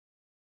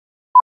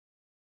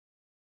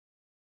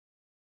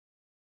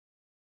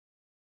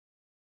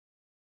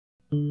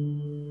Back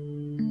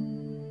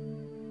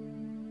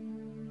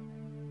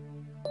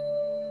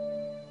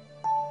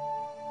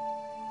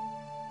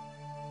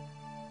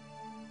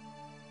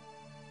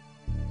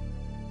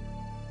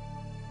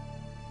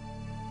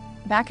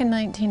in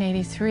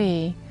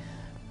 1983,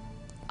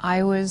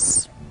 I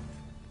was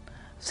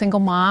a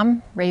single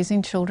mom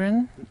raising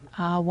children,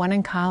 one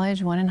in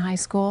college, one in high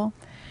school,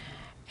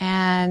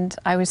 and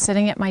I was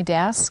sitting at my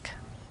desk.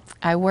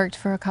 I worked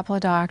for a couple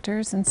of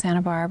doctors in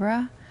Santa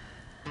Barbara,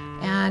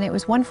 and it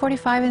was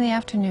 1:45 in the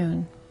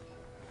afternoon.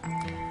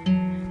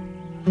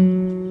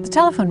 The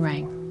telephone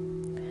rang,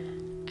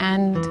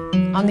 and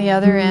on the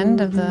other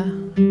end of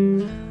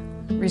the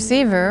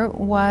receiver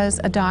was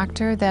a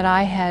doctor that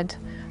I had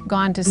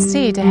gone to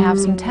see to have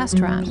some test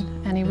run,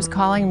 and he was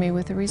calling me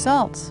with the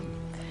results.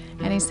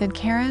 And he said,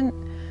 "Karen,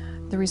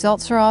 the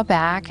results are all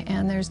back,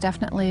 and there's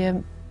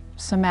definitely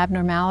some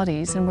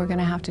abnormalities, and we're going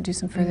to have to do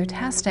some further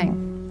testing."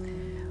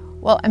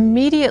 Well,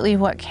 immediately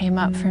what came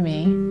up for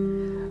me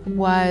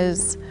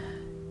was,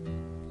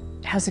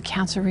 has the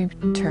cancer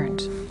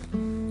returned?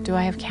 Do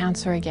I have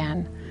cancer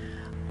again?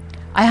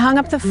 I hung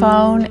up the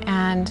phone,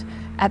 and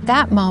at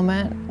that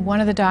moment, one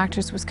of the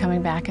doctors was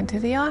coming back into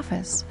the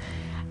office.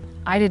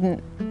 I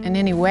didn't in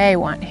any way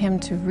want him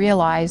to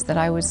realize that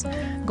I was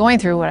going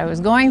through what I was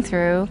going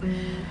through.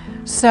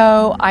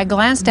 So I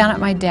glanced down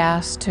at my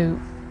desk to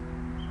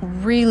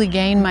really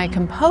gain my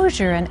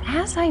composure, and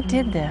as I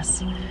did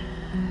this,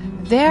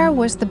 there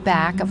was the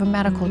back of a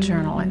medical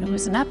journal, and it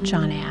was an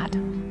Upjohn ad.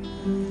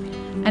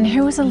 And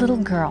here was a little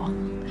girl,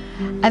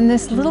 and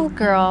this little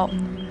girl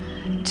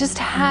just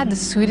had the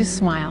sweetest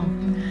smile.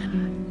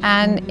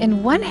 And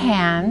in one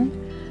hand,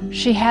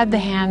 she had the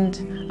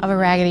hand of a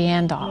Raggedy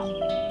Ann doll.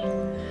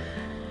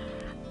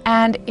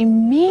 And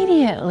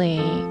immediately,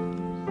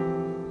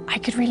 I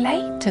could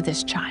relate to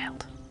this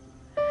child.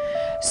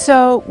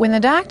 So when the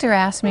doctor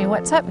asked me,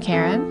 "What's up,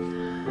 Karen?"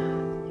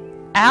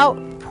 out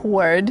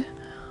poured,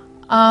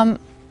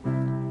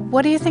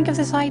 "What do you think of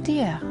this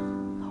idea?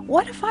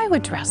 What if I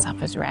would dress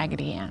up as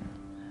Raggedy Ann?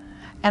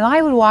 And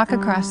I would walk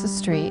across the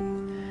street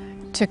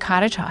to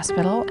Cottage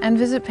Hospital and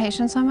visit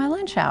patients on my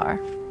lunch hour."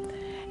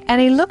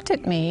 And he looked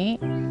at me,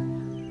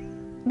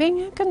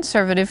 being a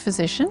conservative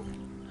physician,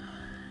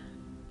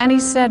 and he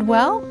said,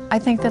 "Well, I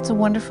think that's a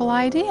wonderful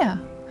idea.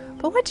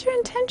 But what's your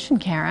intention,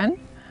 Karen?"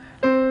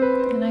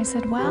 And I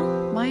said,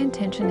 "Well, my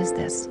intention is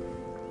this.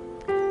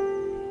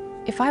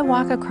 If I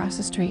walk across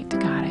the street to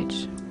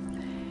Cottage,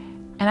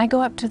 and I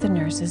go up to the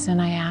nurses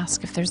and I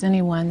ask if there's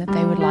anyone that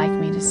they would like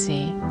me to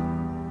see,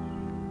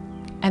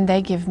 and they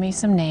give me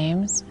some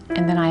names,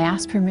 and then I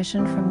ask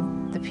permission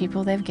from the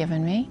people they've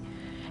given me,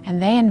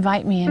 and they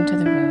invite me into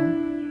the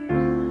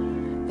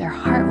room, their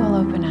heart will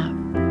open up,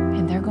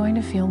 and they're going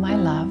to feel my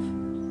love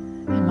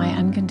and my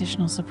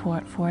unconditional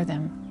support for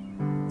them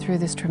through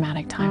this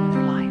traumatic time in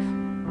their life."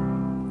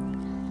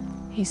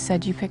 He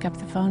said, "You pick up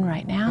the phone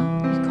right now,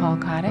 you call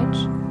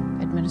Cottage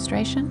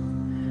administration,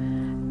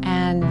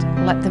 and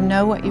let them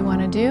know what you want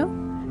to do,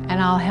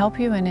 and I'll help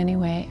you in any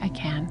way I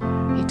can."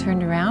 He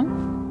turned around,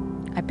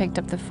 I picked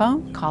up the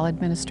phone, called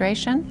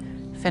administration,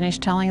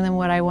 finished telling them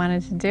what I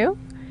wanted to do,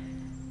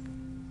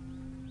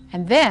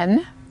 and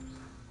then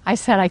I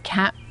said, "I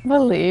can't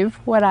believe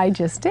what I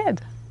just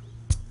did."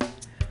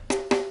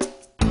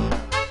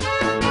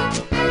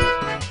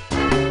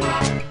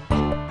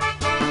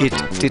 It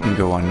didn't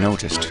go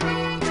unnoticed.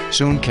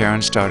 Soon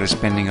Karen started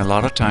spending a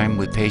lot of time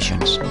with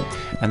patients,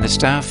 and the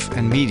staff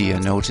and media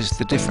noticed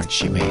the difference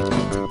she made.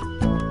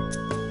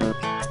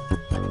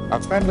 A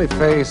friendly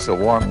face, a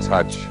warm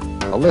touch,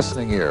 a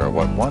listening ear,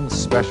 what one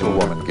special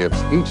woman gives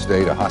each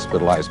day to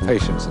hospitalized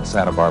patients in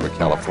Santa Barbara,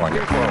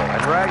 California.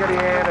 And Raggedy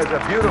Ann is a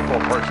beautiful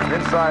person,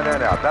 inside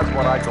and out. That's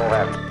what I call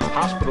happy.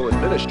 Hospital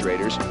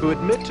administrators who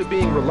admit to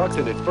being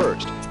reluctant at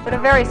first. But a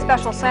very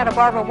special Santa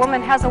Barbara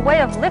woman has a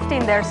way of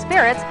lifting their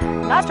spirits,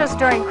 not just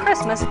during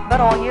Christmas, but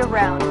all year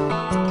round.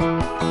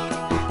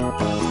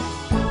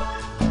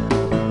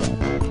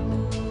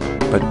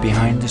 But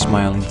behind the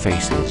smiling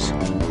faces,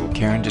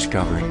 Karen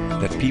discovered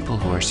that people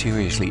who are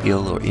seriously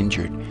ill or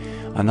injured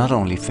are not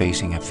only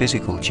facing a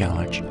physical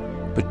challenge,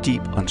 but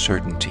deep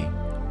uncertainty,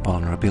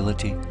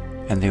 vulnerability,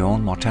 and their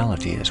own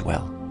mortality as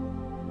well.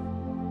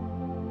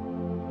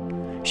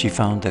 She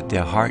found that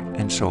their heart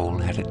and soul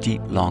had a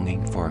deep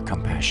longing for a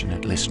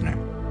compassionate listener.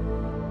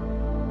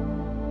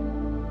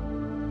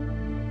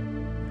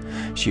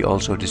 She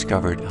also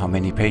discovered how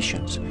many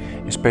patients,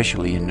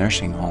 especially in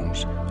nursing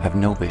homes, have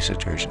no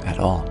visitors at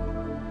all.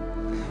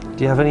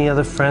 Do you have any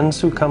other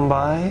friends who come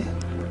by?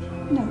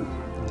 No.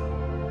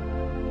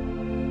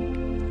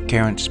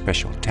 Karen's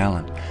special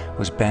talent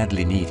was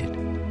badly needed.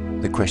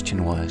 The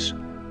question was,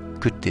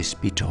 could this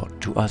be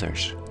taught to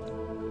others?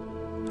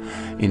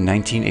 In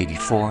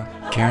 1984,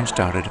 Karen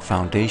started a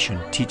foundation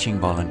teaching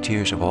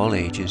volunteers of all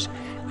ages,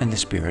 and the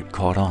spirit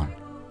caught on.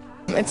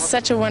 It's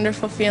such a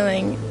wonderful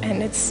feeling,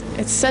 and it's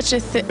such a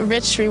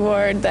rich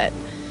reward that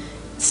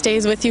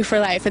stays with you for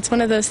life. It's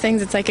one of those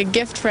things, it's like a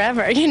gift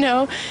forever, you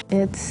know?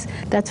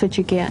 That's what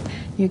you get.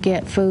 You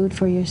get food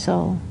for your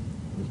soul.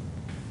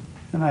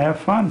 And I have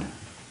fun.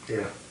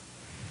 Yeah.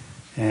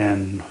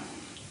 And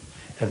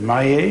at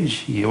my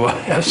age, you will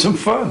have some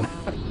fun.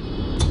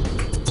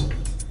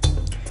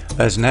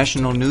 As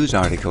national news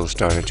articles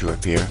started to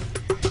appear,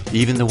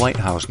 even the White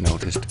House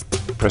noticed.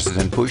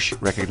 President Bush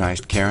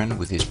recognized Karen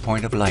with his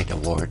Point of Light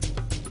Award.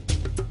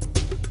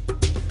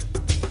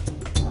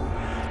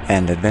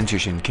 And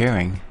Adventures in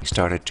Caring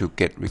started to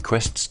get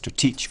requests to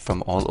teach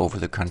from all over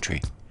the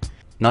country.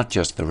 Not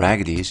just the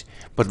Raggedys,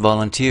 but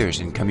volunteers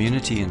in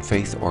community and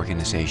faith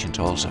organizations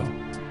also.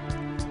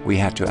 We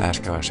had to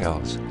ask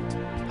ourselves,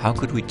 how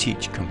could we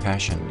teach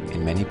compassion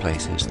in many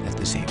places at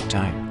the same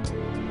time?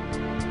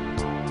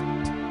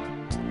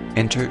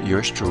 Enter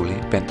yours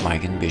truly, Bent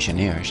Migan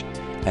Visioneers,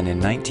 and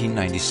in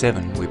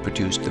 1997 we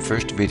produced the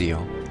first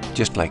video,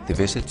 just like the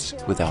visits,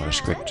 without a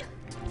script,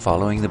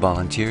 following the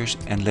volunteers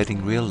and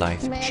letting real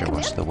life show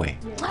us the way.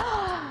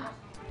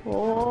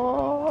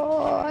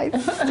 Oh, I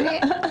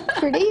see.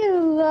 Pretty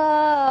look.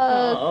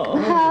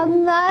 Oh. How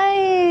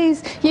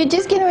nice. You're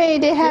just getting ready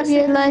to have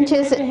your lunch.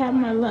 To have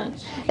my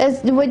lunch.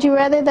 Would you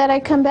rather that I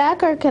come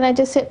back, or can I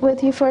just sit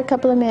with you for a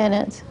couple of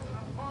minutes?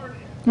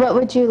 What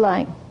would you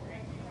like?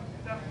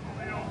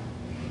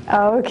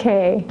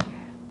 Okay.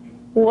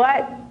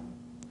 What,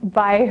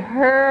 by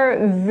her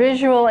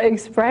visual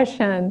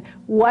expression,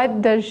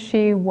 what does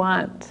she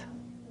want?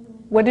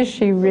 What does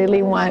she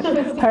really want?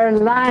 Her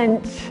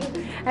lunch.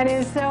 And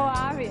it's so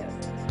obvious.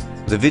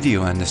 The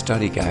video and the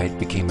study guide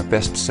became a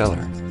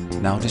bestseller,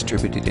 now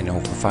distributed in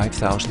over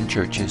 5,000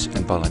 churches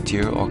and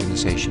volunteer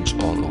organizations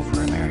all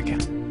over America.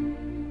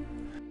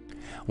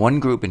 One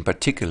group in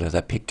particular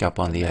that picked up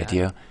on the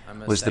idea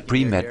was the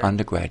pre-med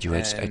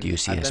undergraduates at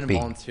UCSB. I've been a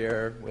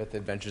volunteer with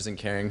Adventures in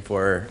Caring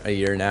for a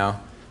year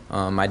now.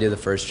 I did the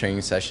first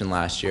training session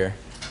last year.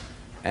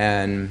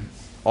 And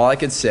all I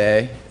could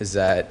say is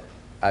that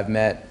I've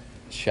met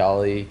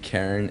Shelly,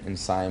 Karen, and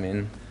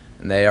Simon,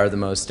 and they are the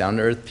most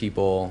down-to-earth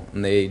people,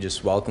 and they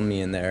just welcomed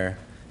me in there,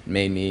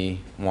 made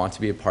me want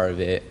to be a part of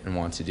it and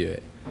want to do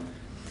it.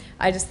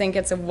 I just think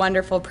it's a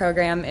wonderful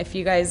program. If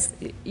you guys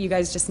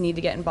just need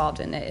to get involved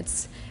in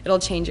it. It'll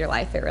change your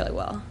life. It really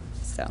will.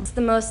 So it's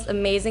the most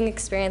amazing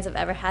experience I've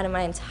ever had in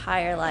my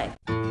entire life.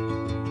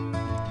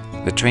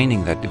 The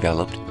training that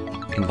developed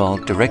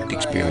involved direct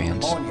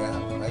experience,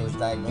 I was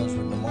diagnosed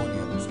with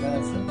pneumonia in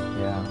Wisconsin.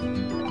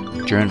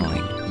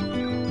 journaling,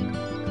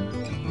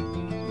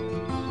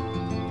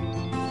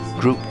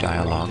 group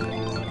dialogue,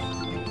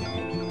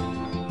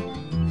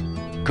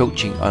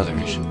 coaching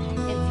others,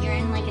 if you're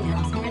in like an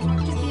house,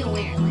 just be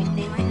aware, like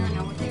they might not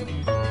know what they're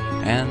doing.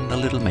 and a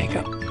little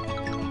makeup.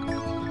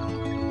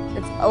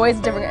 It's always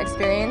a different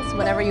experience.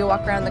 Whenever you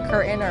walk around the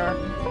curtain or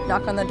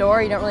knock on the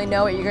door, you don't really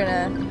know what you're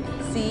gonna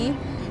see.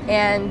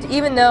 And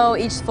even though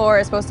each floor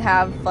is supposed to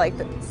have like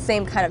the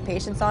same kind of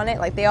patients on it,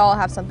 like they all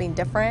have something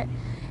different,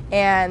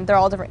 and they're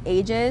all different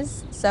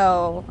ages,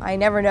 so I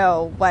never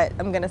know what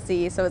I'm gonna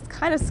see, so it's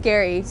kind of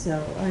scary.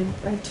 So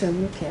I've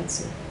terminal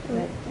cancer,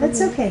 but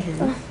that's okay,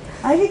 honey.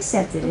 I've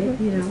accepted it,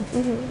 you know,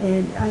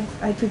 and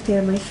I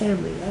prepare my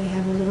family. I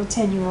have a little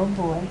 10-year-old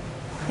boy,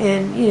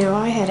 and you know,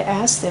 I had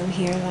asked them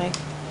here, like,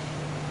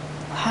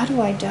 how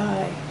do I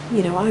die?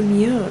 You know, I'm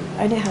young.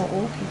 I know how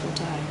old people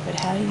die, but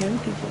how do young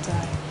people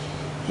die?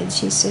 And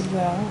she said,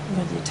 well,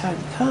 when the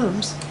time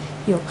comes,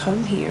 you'll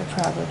come here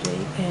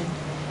probably, and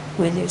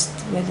when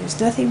there's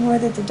nothing more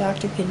that the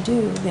doctor can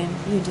do, then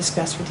you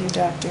discuss with your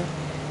doctor,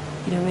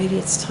 you know, maybe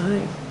it's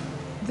time.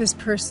 This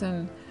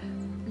person,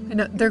 you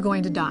know, they're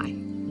going to die.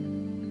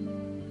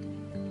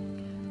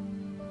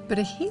 But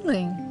a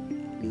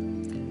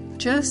healing,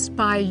 just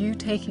by you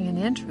taking an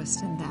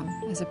interest in them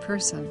as a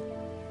person,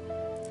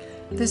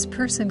 this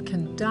person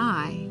can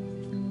die,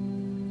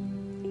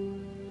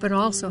 but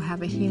also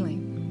have a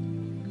healing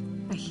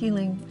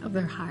of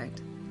their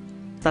heart.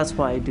 That's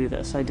why I do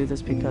this. I do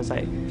this because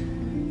I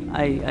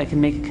can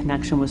make a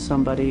connection with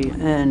somebody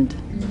and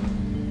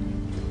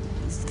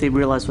they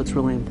realize what's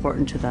really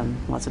important to them.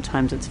 Lots of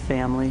times it's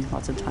family,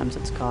 lots of times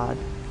it's God.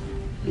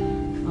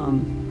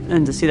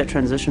 And to see that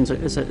transition,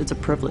 it's a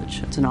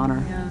privilege, it's an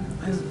honor. Yeah,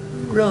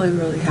 I'm really,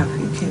 really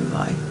happy you came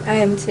by. I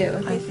am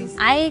too.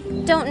 I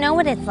don't know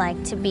what it's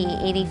like to be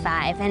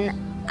 85, and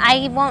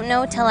I won't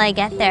know till I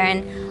get there,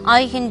 and all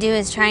you can do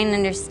is try and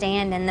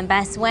understand, and the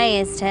best way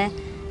is to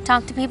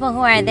talk to people who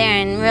are there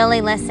and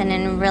really listen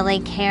and really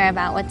care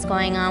about what's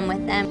going on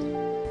with them.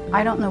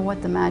 I don't know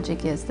what the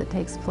magic is that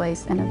takes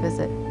place in a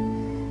visit,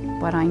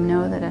 but I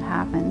know that it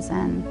happens,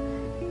 and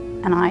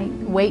I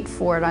wait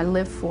for it, I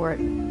live for it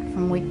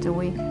from week to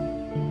week.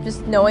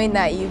 Just knowing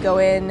that you go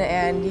in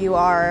and you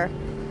are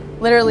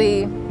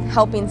literally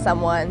helping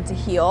someone to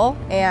heal,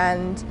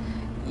 and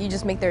you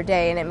just make their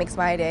day, and it makes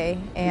my day,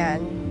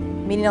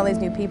 and meeting all these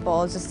new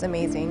people is just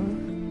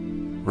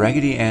amazing.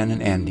 Raggedy Ann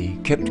and Andy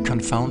kept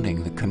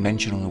confounding the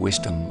conventional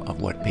wisdom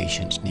of what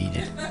patients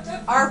needed.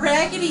 Our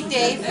Raggedy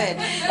David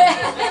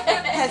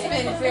has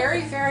been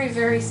very, very,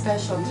 very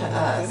special to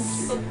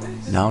us.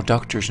 Now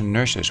doctors and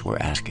nurses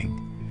were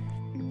asking,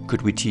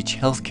 could we teach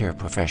healthcare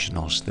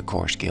professionals the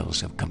core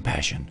skills of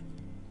compassion?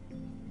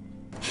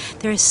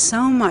 There is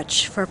so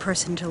much for a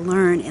person to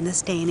learn in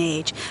this day and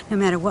age, no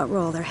matter what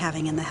role they're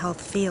having in the health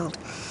field,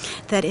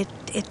 that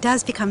it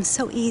does become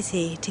so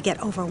easy to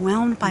get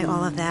overwhelmed by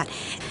all of that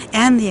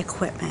and the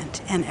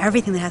equipment and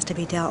everything that has to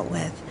be dealt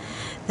with,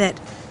 that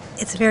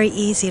it's very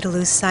easy to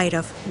lose sight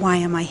of why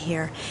am I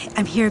here.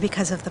 I'm here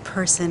because of the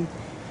person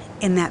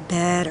in that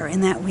bed or in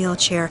that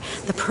wheelchair,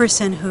 the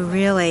person who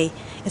really,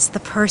 it's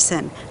the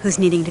person who's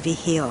needing to be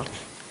healed.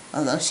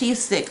 Although she's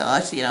sick,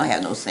 she don't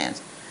have no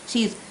sense.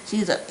 She's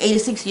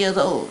 86 years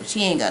old.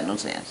 She ain't got no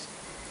sense.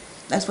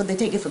 That's what they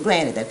take it for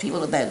granted, that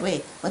people are that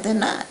way, but they're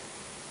not.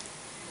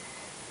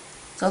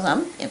 Because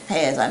I'm in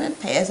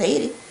past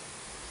 80,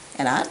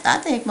 and I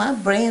think my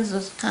brains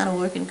is kind of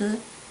working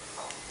good.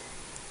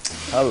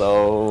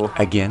 Hello.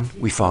 Again,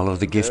 we follow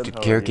the gifted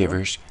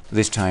caregivers,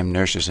 this time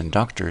nurses and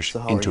doctors,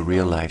 into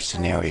real-life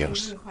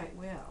scenarios.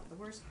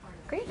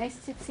 Great, nice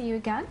to see you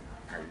again.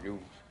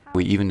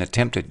 We even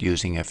attempted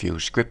using a few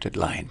scripted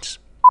lines.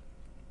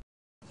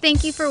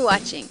 Thank you for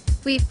watching.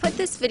 We've put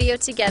this video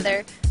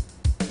together.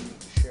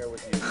 Share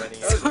with you many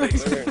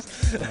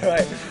All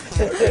right.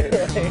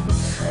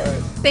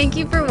 Thank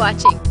you for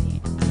watching.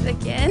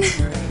 Again.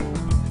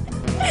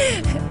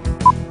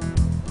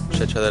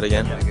 Should I try that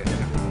again?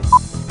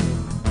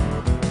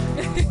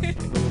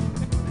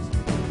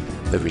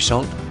 The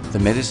result, the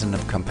medicine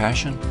of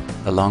compassion,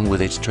 along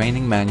with its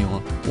training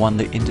manual, won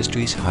the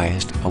industry's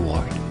highest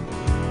award.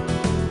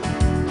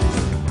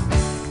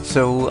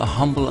 So a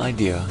humble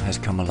idea has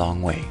come a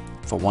long way,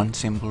 for one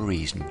simple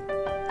reason.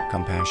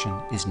 Compassion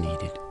is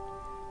needed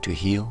to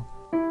heal,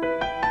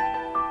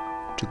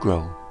 to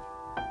grow,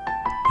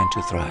 and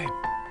to thrive.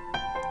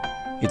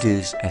 It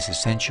is as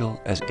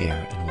essential as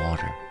air and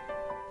water.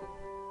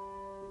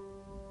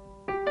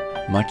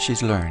 Much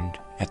is learned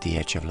at the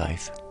edge of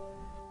life.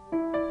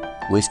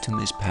 Wisdom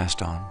is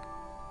passed on.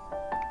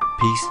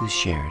 Peace is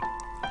shared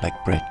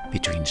like bread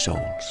between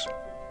souls.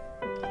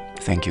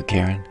 Thank you,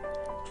 Karen.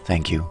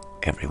 Thank you,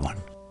 everyone.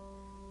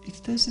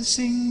 If there's a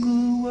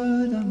single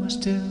word I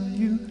must tell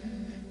you,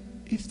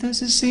 if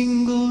there's a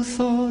single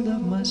thought I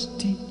must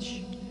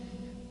teach,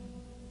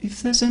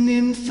 if there's an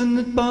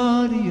infinite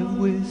body of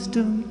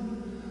wisdom,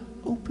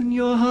 open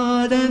your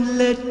heart and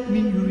let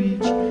me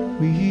reach.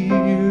 We're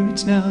here,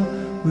 it's now,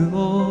 we're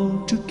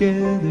all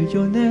together,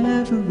 you're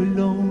never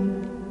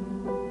alone.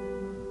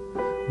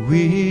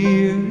 We're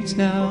here, it's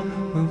now,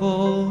 we're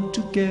all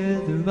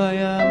together, I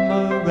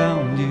am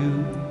around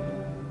you.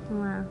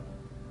 Wow.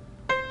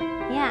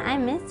 Yeah, I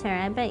miss her.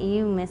 I bet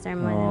you miss her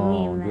more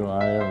than me. Do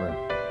I ever?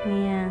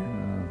 Yeah.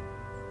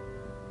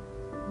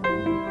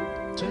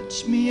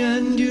 Touch me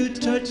and you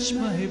touch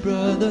my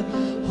brother.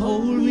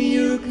 Hold me,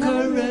 you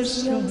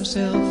caress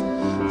yourself.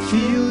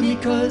 Feel me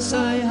 'cause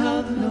I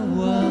have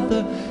no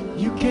other.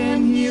 You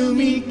can heal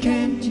me,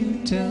 can't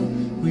you tell?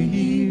 We're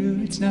here,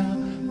 it's now,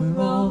 we're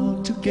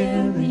all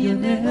together, you're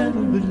never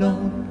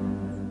alone.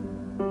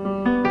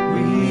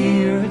 We're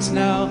here, it's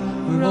now,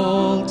 we're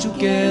all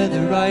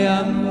together, I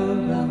am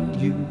around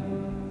you.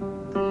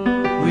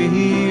 We're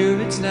here,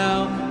 it's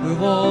now, we're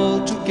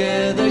all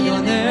together,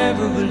 you're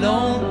never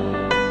alone.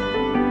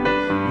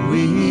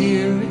 We're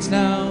here, it's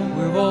now,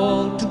 we're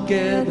all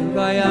together,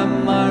 I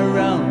am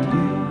around you.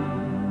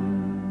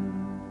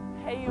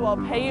 I'll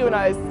pay you, and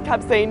I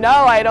kept saying,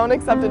 no, I don't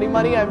accept any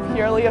money, I'm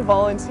purely a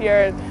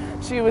volunteer.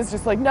 And she was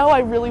just like, no, I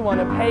really want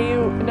to pay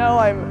you. No,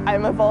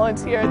 I'm a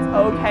volunteer, it's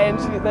okay. And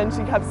then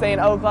she kept saying,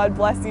 oh, God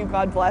bless you,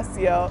 God bless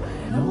you.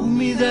 Know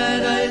me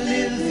that I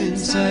live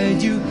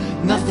inside you,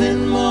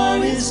 nothing more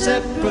is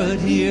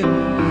separate here.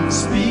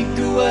 Speak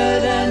a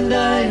word and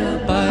I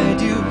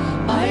abide you,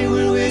 I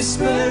will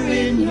whisper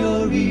in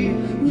your ear.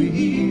 We're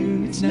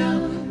here, it's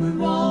now,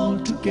 we're all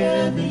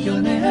together,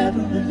 you're never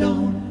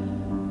alone.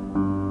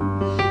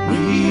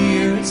 We're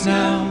here, it's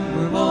now,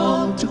 we're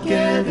all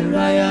together,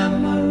 I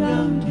am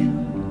around you.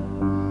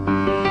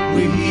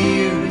 We're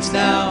here, it's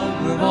now,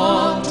 we're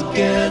all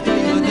together,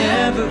 you're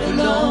never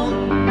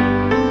alone.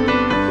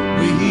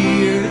 We're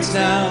here, it's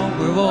now,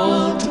 we're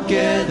all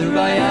together,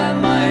 I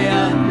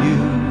am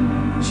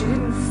you. She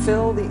didn't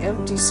fill the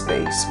empty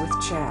space with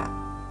chat.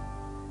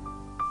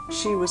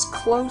 She was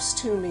close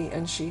to me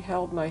and she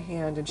held my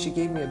hand and she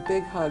gave me a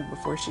big hug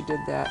before she did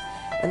that.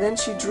 And then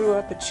she drew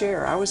up a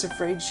chair. I was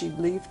afraid she'd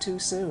leave too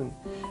soon.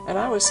 And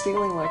I was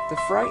feeling like the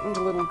frightened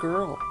little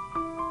girl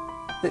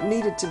that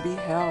needed to be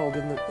held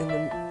in the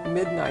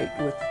midnight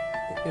with,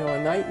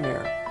 a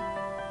nightmare.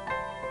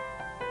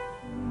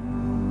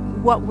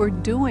 What we're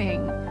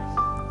doing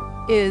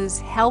is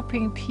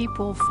helping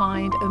people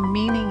find a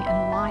meaning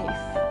in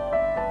life,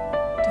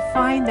 to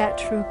find that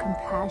true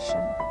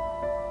compassion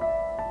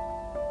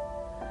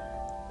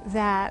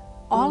that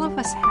all of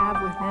us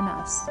have within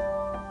us.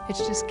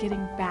 It's just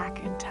getting back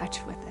in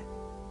touch with it.